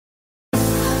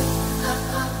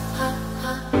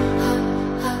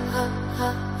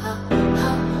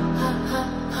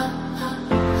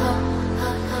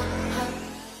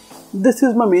this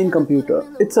is my main computer.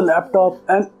 It's a laptop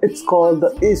and it's called the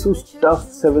ASUS TUF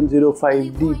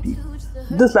 705DT.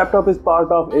 This laptop is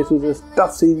part of ASUS's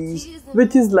TUF series,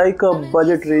 which is like a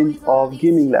budget range of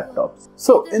gaming laptops.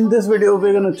 So in this video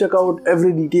we're gonna check out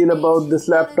every detail about this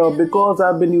laptop because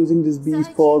I've been using this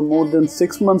beast for more than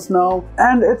 6 months now,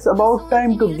 and it's about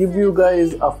time to give you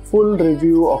guys a full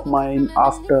review of mine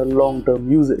after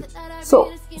long-term usage.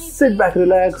 So sit back,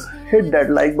 relax, hit that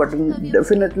like button,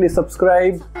 definitely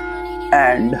subscribe,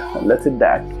 and let's hit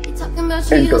that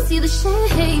intro.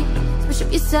 Switch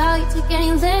up your style, you take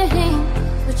any lane.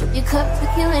 Switch up your cup to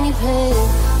kill any pain.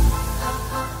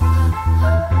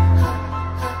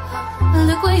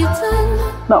 Look what you've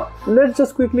done. Now let's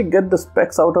just quickly get the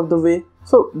specs out of the way.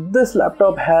 So this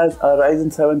laptop has a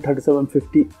Ryzen 7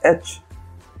 3750H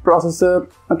processor,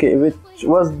 which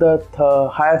was the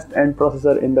highest end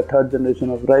processor in the 3rd generation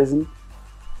of Ryzen.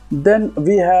 Then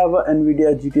we have a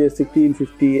NVIDIA GTX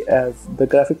 1650 as the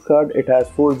graphics card. It has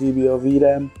 4 GB of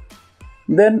VRAM.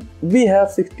 Then we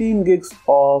have 16 gigs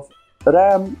of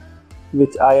RAM,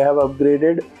 which I have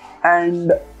upgraded,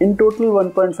 and in total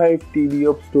 1.5 TB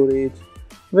of storage,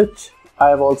 which I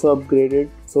have also upgraded.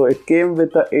 So it came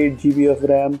with a 8 GB of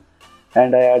RAM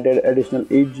and I added additional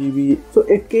 8 GB. So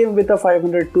it came with a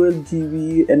 512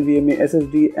 GB NVMe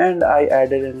SSD and I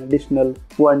added an additional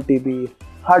 1 TB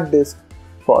hard disk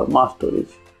for mass storage.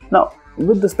 Now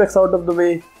with the specs out of the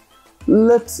way,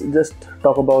 let's just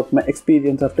talk about my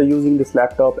experience after using this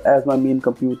laptop as my main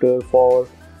computer for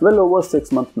well over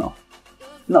 6 months now.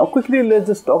 Now quickly let's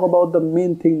just talk about the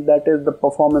main thing, that is the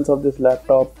performance of this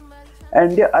laptop.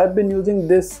 And yeah, I've been using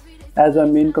this as my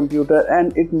main computer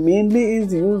and it mainly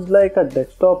is used like a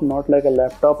desktop, not like a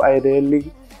laptop. I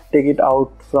rarely take it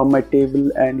out from my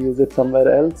table and use it somewhere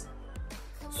else.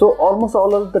 So almost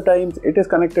all of the times it is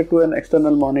connected to an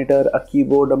external monitor, a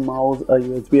keyboard, a mouse, a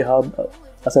USB hub,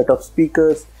 a set of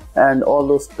speakers and all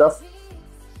those stuff.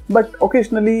 But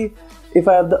occasionally if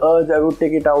I have the urge, I would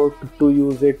take it out to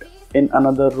use it in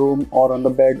another room or on the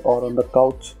bed or on the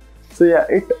couch. So yeah,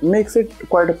 it makes it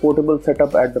quite a portable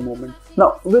setup at the moment.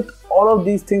 Now with all of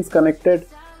these things connected,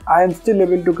 I am still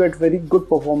able to get very good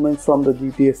performance from the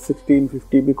GTX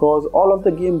 1650 because all of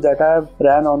the games that I have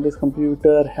ran on this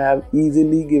computer have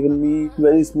easily given me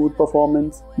very smooth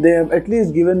performance. They have at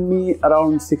least given me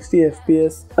around 60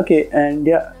 FPS. And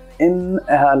yeah, in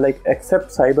except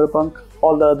Cyberpunk,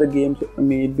 all the other games,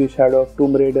 may it be Shadow of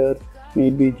Tomb Raider, may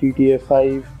it be GTA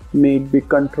 5, may it be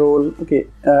Control,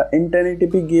 in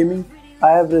 1080p gaming,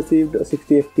 I have received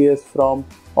 60 FPS from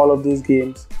all of these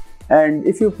games. And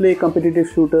if you play competitive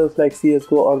shooters like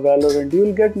CSGO or Valorant, you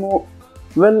will get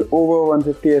well over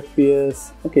 150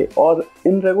 FPS, or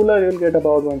in regular you will get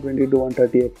about 120 to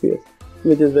 130 FPS,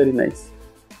 which is very nice.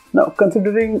 Now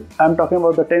considering I'm talking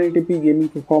about the 1080p gaming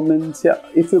performance, yeah,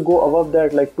 if you go above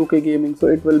that like 2K gaming, so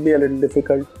it will be a little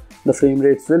difficult, the frame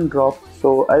rates will drop.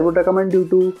 So I would recommend you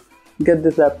to get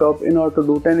this laptop in order to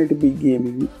do 1080p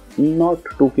gaming, not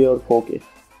 2K or 4K.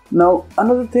 Now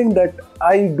another thing that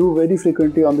I do very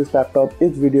frequently on this laptop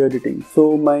is video editing.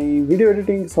 So my video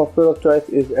editing software of choice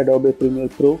is Adobe Premiere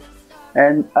Pro,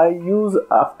 and I use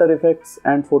After Effects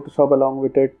and Photoshop along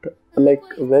with it.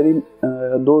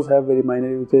 Those have very minor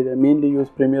usage. I mainly use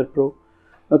Premiere Pro,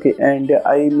 and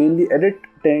I mainly edit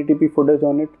 1080p footage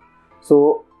on it.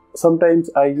 So sometimes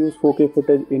I use 4K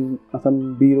footage in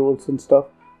some B-rolls and stuff.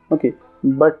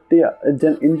 But yeah,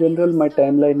 in general my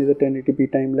timeline is a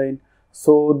 1080p timeline,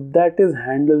 so that is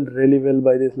handled really well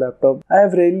by this laptop. I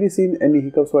have rarely seen any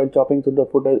hiccups while chopping through the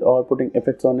footage or putting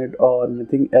effects on it or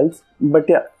anything else. But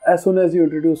yeah, as soon as you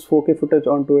introduce 4K footage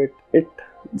onto it, it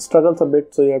struggles a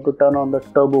bit, so you have to turn on the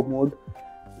turbo mode.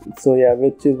 So yeah,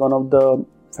 which is one of the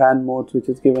fan modes which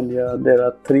is given here. There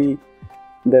are 3.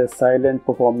 There's silent,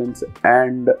 performance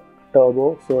and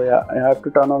turbo. So yeah, I have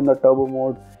to turn on the turbo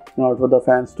mode in order for the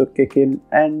fans to kick in,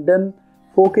 and then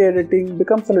 4K editing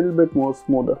becomes a little bit more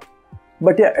smoother.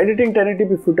 But yeah, editing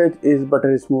 1080p footage is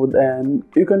buttery smooth and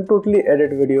you can totally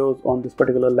edit videos on this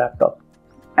particular laptop.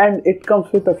 And it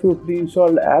comes with a few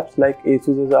pre-installed apps like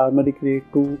ASUS's Armory Create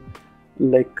 2,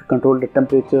 control the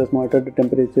temperatures, monitor the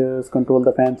temperatures, control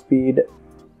the fan speed,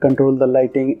 control the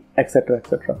lighting, etc,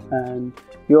 etc. And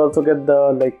you also get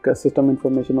the system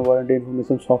information or warranty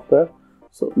information software.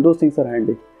 So those things are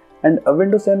handy. And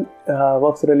Windows 10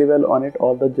 works really well on it.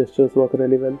 All the gestures work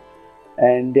really well,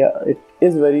 and yeah, it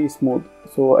is very smooth.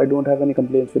 So I don't have any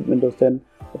complaints with Windows 10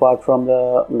 apart from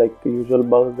the usual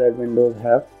bugs that Windows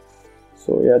have.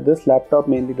 So yeah, this laptop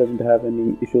mainly doesn't have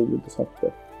any issues with the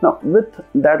software. Now with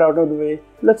that out of the way,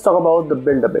 let's talk about the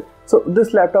build a bit. So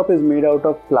this laptop is made out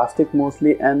of plastic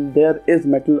mostly, and there is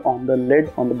metal on the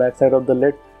lid, on the back side of the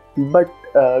lid, but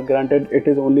granted it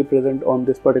is only present on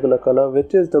this particular color,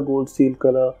 which is the gold steel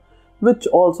color, which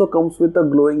also comes with a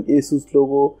glowing ASUS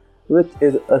logo, which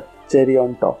is a cherry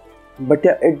on top. But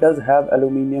yeah, it does have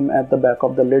aluminium at the back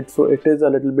of the lid, so it is a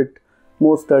little bit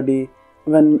more sturdy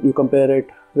when you compare it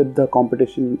with the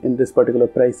competition in this particular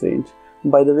price range.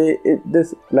 By the way,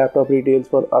 this laptop retails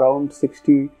for around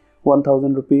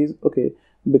 61,000 rupees, okay,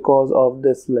 because of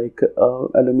this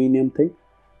aluminium thing,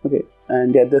 okay.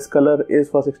 And yeah, this color is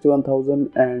for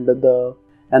 61,000, and the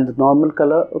normal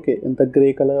color, okay, in the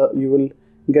gray color, you will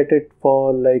get it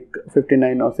for like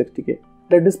 59 or 60k.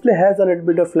 The display has a little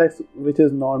bit of flex, which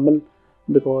is normal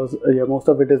because yeah, most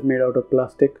of it is made out of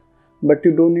plastic, but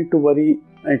you don't need to worry,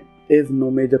 it is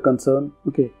no major concern,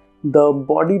 okay. The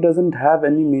body doesn't have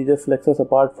any major flexes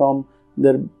apart from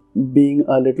there being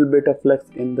a little bit of flex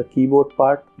in the keyboard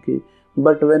part, okay.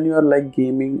 But when you are like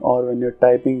gaming or when you're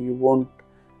typing, you won't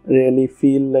really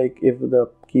feel like if the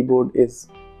keyboard is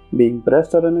being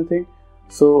pressed or anything.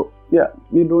 So yeah,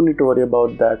 you don't need to worry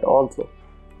about that also.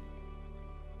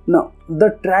 Now,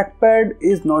 the trackpad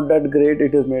is not that great,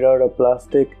 it is made out of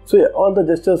plastic. So yeah, all the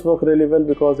gestures work really well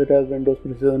because it has Windows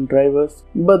Precision drivers.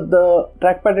 But the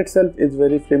trackpad itself is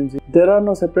very flimsy. There are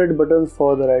no separate buttons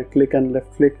for the right click and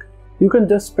left click. You can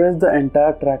just press the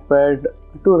entire trackpad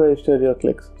to register your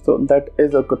clicks. So that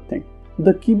is a good thing.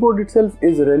 The keyboard itself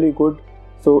is really good.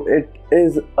 So it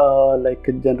is like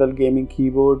a general gaming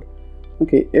keyboard.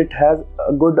 Okay, it has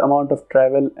a good amount of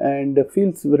travel and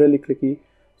feels really clicky.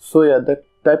 So yeah, the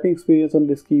typing experience on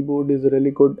this keyboard is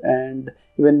really good, and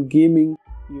even gaming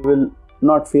you will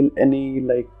not feel any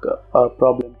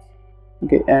problems,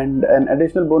 okay. And an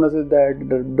additional bonus is that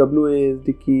the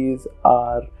WASD keys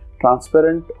are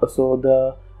transparent, so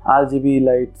the RGB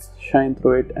lights shine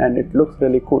through it and it looks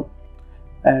really cool.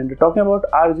 And talking about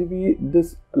RGB,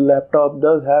 this laptop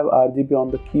does have RGB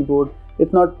on the keyboard.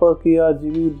 It's not per key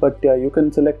RGB, but yeah, you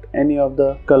can select any of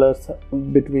the colors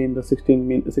between the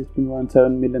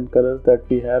 16.7 million colors that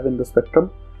we have in the spectrum.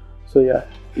 So yeah,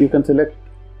 you can select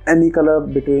any color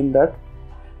between that,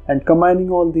 and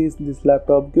combining all these, this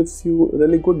laptop gives you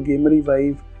really good gamery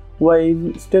vibe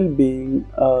while still being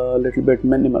a little bit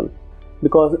minimal,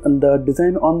 because the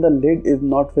design on the lid is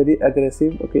not very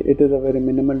aggressive, okay. It is a very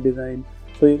minimal design,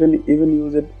 so you can even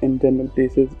use it in general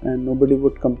places and nobody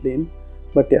would complain.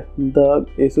 But yeah, the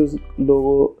ASUS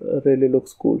logo really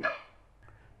looks cool.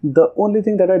 The only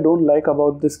thing that I don't like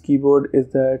about this keyboard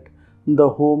is that the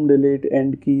home, delete,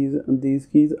 end keys, these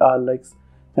keys are like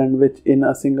sandwiched in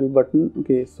a single button,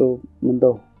 okay. So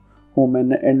the home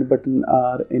and end button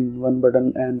are in one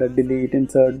button, and the delete,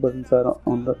 insert buttons are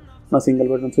on a single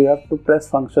button. So you have to press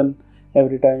function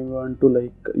every time you want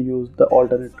to use the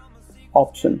alternate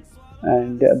option.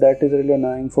 And that is really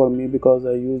annoying for me because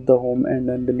I use the home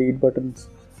and delete buttons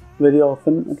very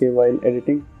often, okay, while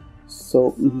editing.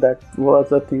 So that was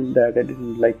the thing that I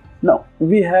didn't like. Now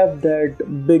we have that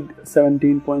big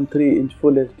 17.3 inch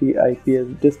Full HD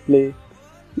IPS display,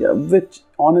 yeah, which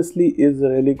honestly is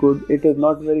really good. It is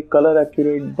not very color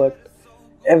accurate, but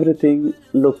everything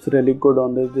looks really good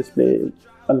on this display.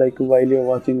 Like while you're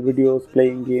watching videos,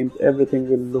 playing games, everything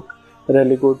will look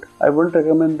really good. I wouldn't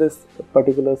recommend this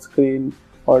particular screen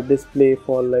or display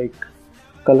for like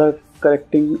color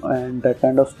correcting and that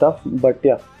kind of stuff, but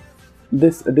yeah,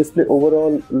 this display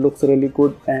overall looks really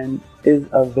good and is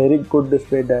a very good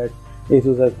display that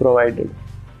ASUS has provided.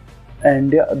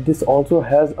 And yeah, this also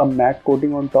has a matte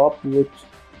coating on top, which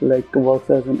works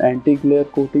as an anti-glare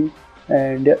coating,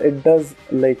 and yeah, it does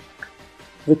help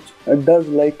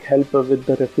with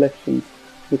the reflections,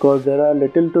 because there are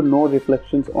little to no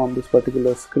reflections on this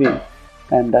particular screen,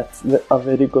 and that's a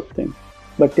very good thing.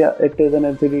 But yeah, it is an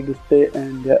LCD display,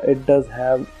 and yeah, it does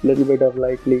have little bit of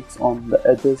light leaks on the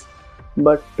edges,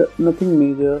 but nothing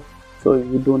major, so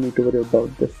you don't need to worry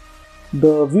about this.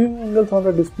 The viewing angles on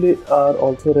the display are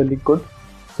also really good,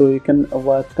 so you can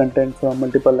watch content from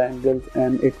multiple angles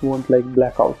and it won't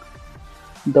black out.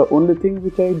 The only thing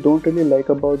which I don't really like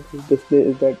about this display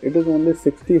is that it is only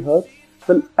 60 Hz.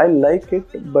 Well, I like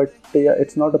it, but yeah,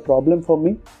 it's not a problem for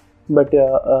me. But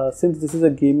yeah, since this is a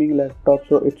gaming laptop,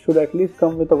 so it should at least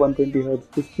come with a 120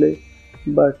 Hz display,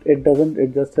 but it doesn't.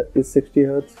 It just is 60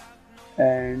 Hz,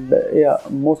 and yeah,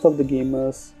 most of the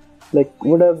gamers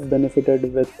would have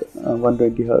benefited with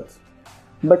 120 Hz.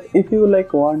 But if you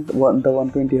want the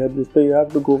 120 Hz display, you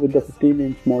have to go with the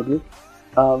 15-inch model,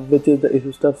 which is the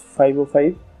ASUS TUF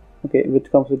 505, okay,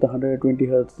 which comes with a 120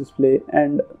 Hz display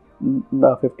and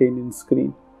the 15-inch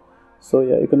screen. So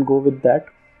yeah, you can go with that.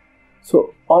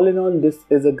 So all in all, this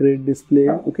is a great display,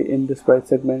 okay, in this price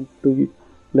segment to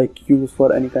use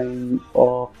for any kind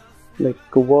of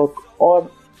work or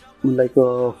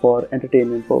for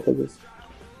entertainment purposes.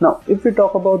 Now, if we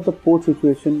talk about the port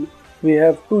situation, we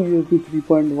have two USB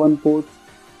 3.1 ports,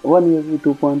 one USB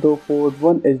 2.0 port,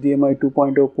 one HDMI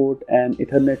 2.0 port, and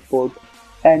Ethernet port,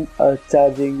 and a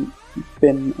charging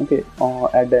pin,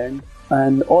 at the end.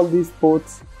 And all these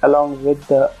ports, along with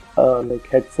the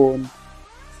headphone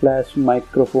 /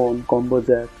 microphone combo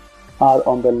jack, are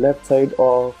on the left side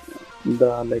of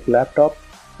the laptop.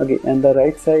 And the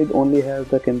right side only has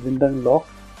the Kensington lock,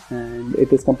 and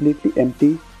it is completely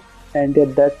empty. And yeah,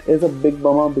 that is a big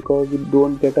bummer because you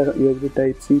don't get a USB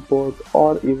Type-C port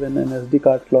or even an SD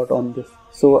card slot on this.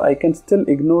 So I can still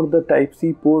ignore the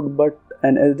Type-C port, but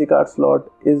an SD card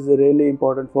slot is really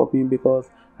important for me because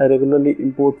I regularly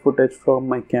import footage from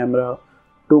my camera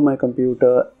to my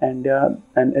computer, and yeah,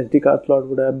 an SD card slot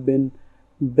would have been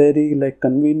very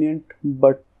convenient,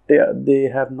 but yeah, they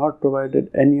have not provided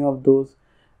any of those,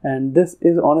 and this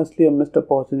is honestly a missed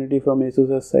opportunity from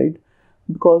ASUS's side.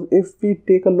 Because if we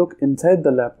take a look inside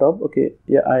the laptop,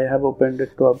 I have opened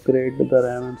it to upgrade the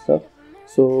RAM and stuff.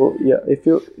 So yeah, if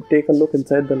you take a look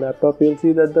inside the laptop, you'll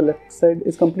see that the left side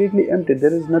is completely empty.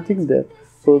 There is nothing there.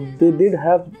 So they did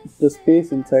have the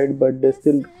space inside, but they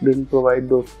still didn't provide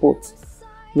those ports,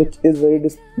 which is very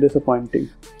disappointing.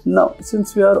 Now,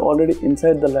 since we are already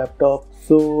inside the laptop,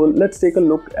 so let's take a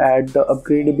look at the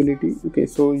upgradability.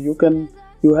 So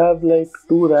you have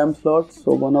two RAM slots.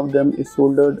 So one of them is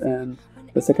soldered and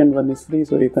the second one is free,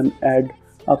 so you can add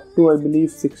up to, I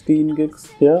believe, 16 gigs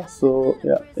here. So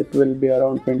yeah, it will be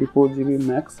around 24 GB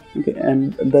max.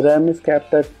 And the RAM is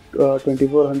capped at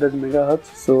 2400 megahertz,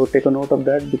 so take a note of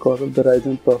that because of the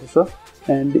Ryzen processor.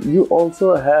 And you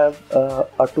also have a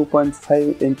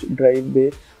 2.5 inch drive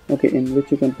bay, in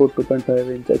which you can put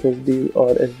 2.5 inch SSD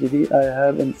or SSD.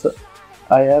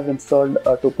 I have installed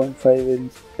a 2.5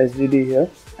 inch SSD here,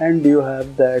 and you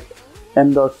have that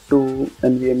M.2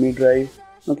 NVMe drive,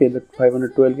 that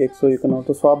 512 gigs. So you can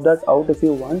also swap that out if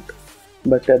you want,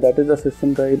 but that is a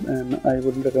system drive and I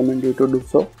wouldn't recommend you to do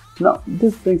so. Now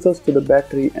this brings us to the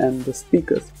battery and the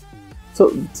speakers. So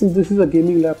since this is a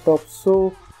gaming laptop,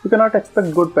 so you cannot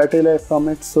expect good battery life from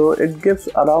it. So it gives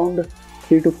around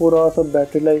 3 to 4 hours of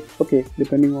battery life,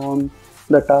 depending on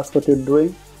the task that you're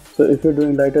doing. So if you're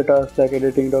doing lighter tasks like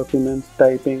editing documents,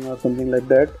 typing or something like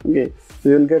that, so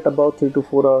you'll get about 3 to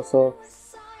 4 hours of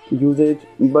usage.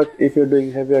 But if you're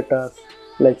doing heavier tasks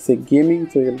like say gaming,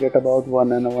 so you'll get about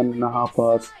 1.5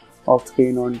 hours of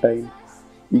screen on time.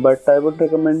 But I would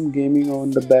recommend gaming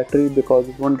on the battery because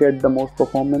it won't get the most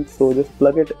performance. So just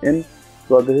plug it in.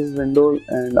 So this is Windows,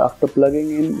 and after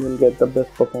plugging in, you'll get the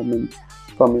best performance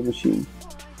from your machine.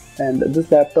 And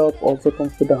this laptop also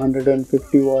comes with a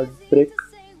 150 watt brick,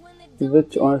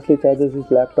 which honestly charges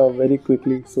this laptop very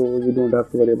quickly, so you don't have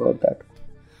to worry about that.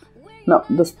 Now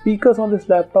the speakers on this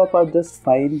laptop are just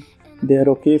fine. They are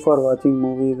okay for watching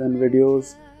movies and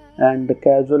videos and the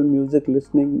casual music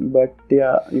listening, but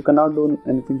yeah, you cannot do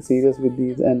anything serious with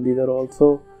these. And these are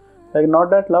also not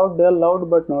that loud. They are loud,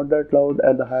 but not that loud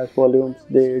at the highest volumes.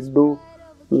 They do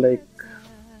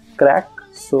crack.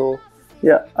 So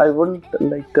yeah, I wouldn't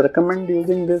recommend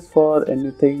using this for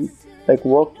anything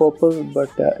work purpose, but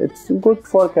it's good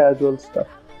for casual stuff.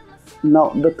 Now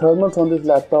the thermals on this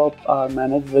laptop are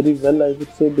managed very well, I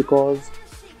would say, because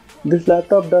this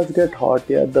laptop does get hot.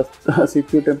 Yeah, the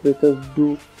CPU temperatures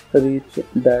do reach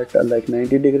that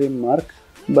 90-degree mark,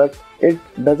 but it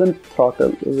doesn't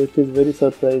throttle, which is very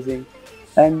surprising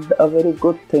and a very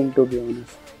good thing, to be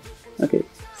honest.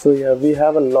 So yeah, we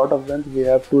have a lot of vents. We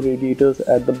have 2 radiators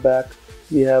at the back.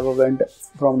 We have a vent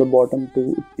from the bottom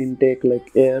to intake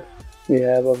air. We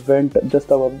have a vent just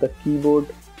above the keyboard,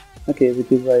 which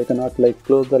is why I cannot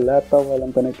close the laptop while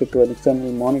I'm connected to an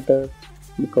external monitor,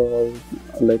 because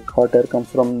hot air comes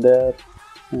from there.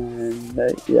 And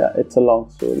yeah, it's a long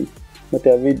story, but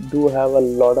yeah, we do have a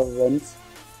lot of vents,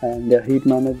 and the heat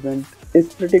management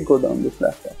is pretty good on this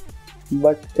laptop,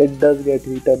 but it does get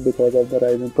heat up because of the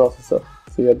Ryzen processor,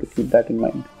 so you have to keep that in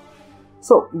mind.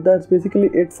 So that's basically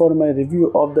it for my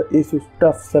review of the ASUS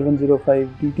TUF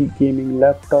 705DT gaming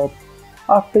laptop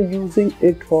after using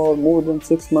it for more than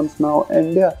 6 months now,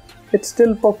 and yeah, it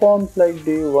still performs like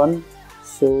day one.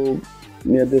 So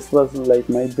yeah, this was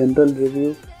my general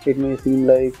review. It may seem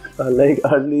like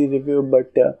early review,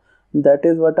 but yeah, that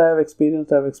is what I have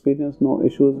experienced. I have experienced no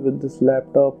issues with this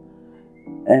laptop,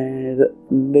 and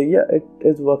yeah, it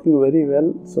is working very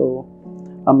well. So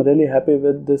I'm really happy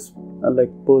with this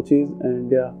purchase,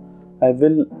 and yeah, I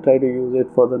will try to use it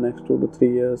for the next 2 to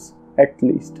 3 years at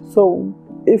least. So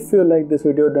if you like this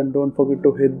video, then don't forget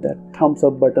to hit that thumbs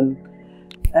up button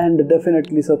and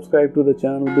definitely subscribe to the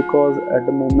channel, because at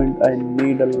the moment I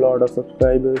need a lot of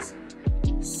subscribers.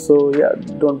 So yeah,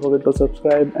 don't forget to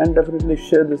subscribe and definitely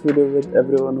share this video with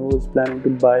everyone who is planning to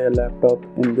buy a laptop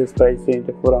in this price range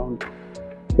of around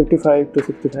 55 to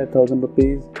 65,000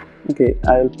 rupees. Okay,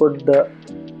 I'll put the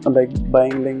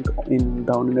buying link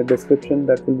down in the description.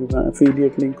 That will be my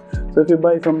affiliate link, so if you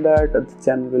buy from that, the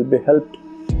channel will be helped.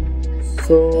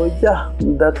 So yeah,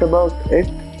 that's about it.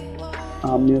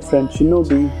 I'm your friend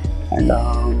Shinobi, and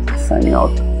I'm signing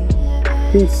out.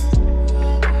 Peace.